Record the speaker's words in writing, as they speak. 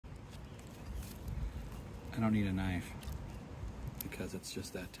I don't need a knife because it's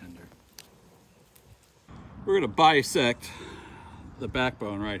just that tender. We're gonna bisect the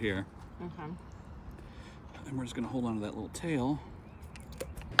backbone right here. Okay. And we're just gonna hold on to that little tail.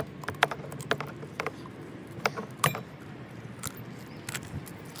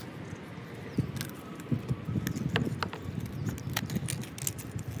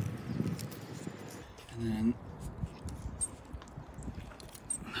 And then,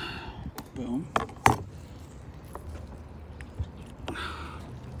 boom.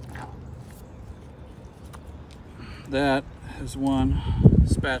 That is one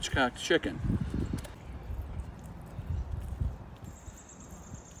spatchcock chicken.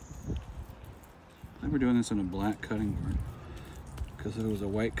 I think we're doing this on a black cutting board because if it was a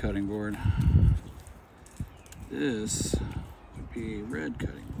white cutting board, this would be red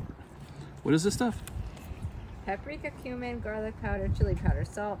cutting board. What is this stuff? Paprika, cumin, garlic powder, chili powder,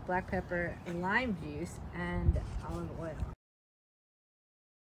 salt, black pepper, lime juice, and olive oil.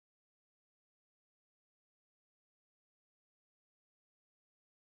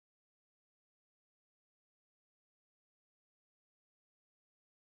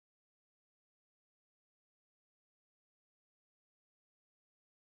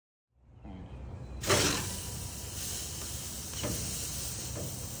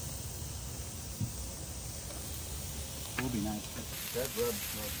 It will be nice. That rub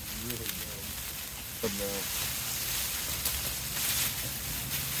smells really good. From the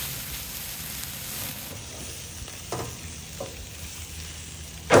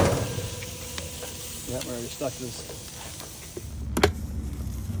Yeah, we already stuck this.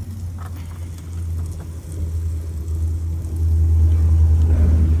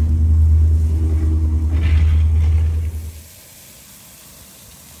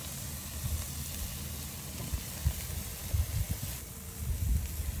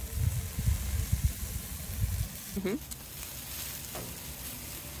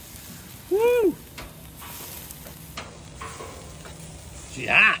 Woo!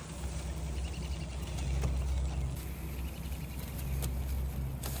 Yeah.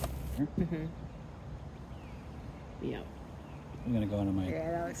 Yep. I'm gonna go into my.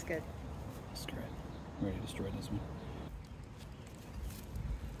 Yeah, that looks good. Destroy it. I'm ready to destroy this one.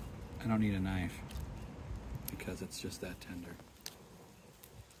 I don't need a knife because it's just that tender.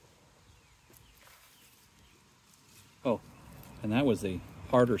 Oh, and that was the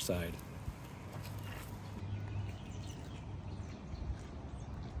harder side.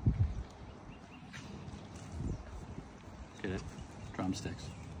 Get it? Drumsticks.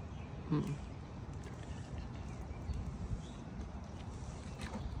 Mm.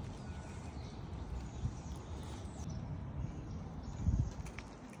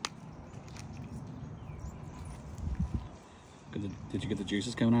 Did you get the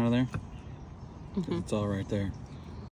juices coming out of there? 'Cause it's all right there.